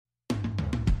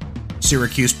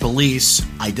Syracuse police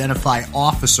identify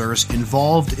officers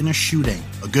involved in a shooting.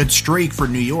 A good streak for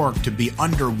New York to be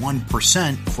under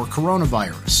 1% for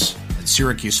coronavirus. And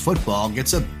Syracuse football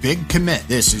gets a big commit.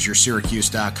 This is your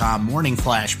Syracuse.com morning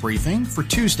flash briefing for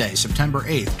Tuesday, September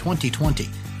 8th, 2020.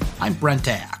 I'm Brent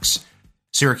Axe.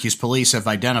 Syracuse police have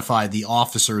identified the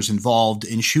officers involved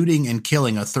in shooting and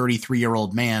killing a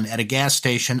 33-year-old man at a gas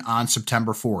station on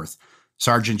September 4th.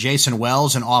 Sergeant Jason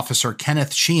Wells and Officer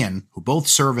Kenneth Sheehan, who both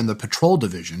serve in the patrol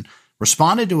division,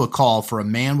 responded to a call for a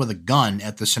man with a gun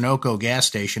at the Sunoco gas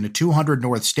station at 200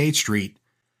 North State Street.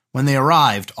 When they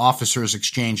arrived, officers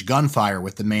exchanged gunfire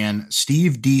with the man,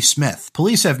 Steve D. Smith.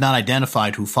 Police have not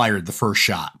identified who fired the first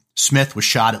shot. Smith was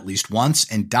shot at least once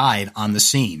and died on the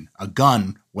scene. A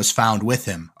gun was found with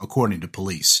him, according to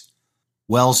police.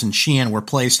 Wells and Sheehan were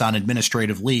placed on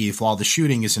administrative leave while the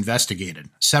shooting is investigated.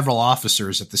 Several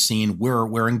officers at the scene were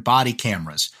wearing body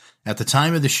cameras. At the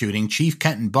time of the shooting, Chief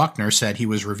Kenton Buckner said he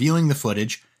was reviewing the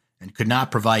footage and could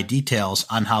not provide details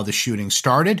on how the shooting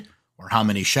started or how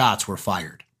many shots were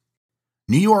fired.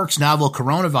 New York's novel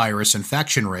coronavirus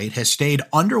infection rate has stayed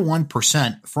under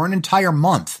 1% for an entire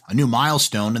month, a new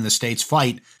milestone in the state's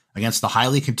fight against the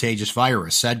highly contagious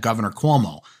virus, said Governor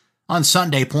Cuomo. On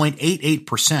Sunday,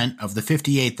 0.88% of the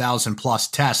 58,000-plus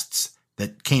tests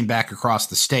that came back across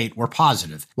the state were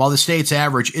positive. While the state's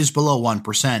average is below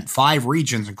 1%, 5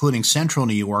 regions, including central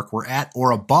New York, were at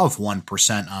or above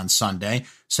 1% on Sunday.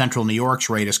 Central New York's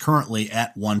rate is currently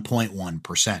at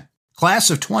 1.1%. Class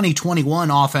of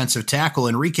 2021 offensive tackle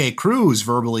Enrique Cruz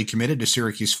verbally committed to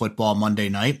Syracuse football Monday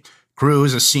night.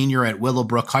 Cruz, a senior at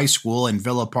Willowbrook High School in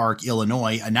Villa Park,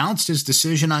 Illinois, announced his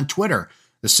decision on Twitter.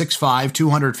 The 6'5",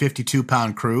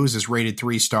 252-pound Cruz is rated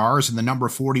 3 stars and the number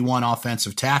 41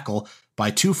 offensive tackle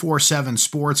by 247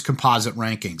 Sports composite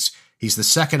rankings. He's the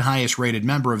second highest rated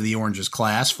member of the Oranges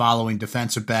class, following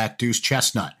defensive back Deuce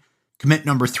Chestnut. Commit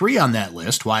number 3 on that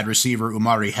list, wide receiver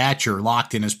Umari Hatcher,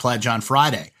 locked in his pledge on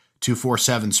Friday.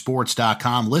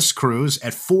 247sports.com lists Cruz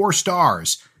at 4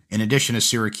 stars. In addition to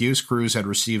Syracuse, Cruz had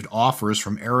received offers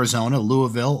from Arizona,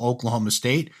 Louisville, Oklahoma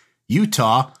State,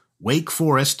 Utah, Wake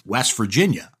Forest, West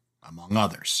Virginia, among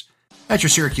others. That's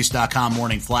your Syracuse.com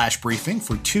morning flash briefing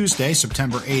for Tuesday,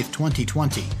 September 8th,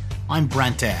 2020. I'm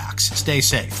Brent Axe. Stay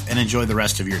safe and enjoy the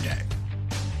rest of your day.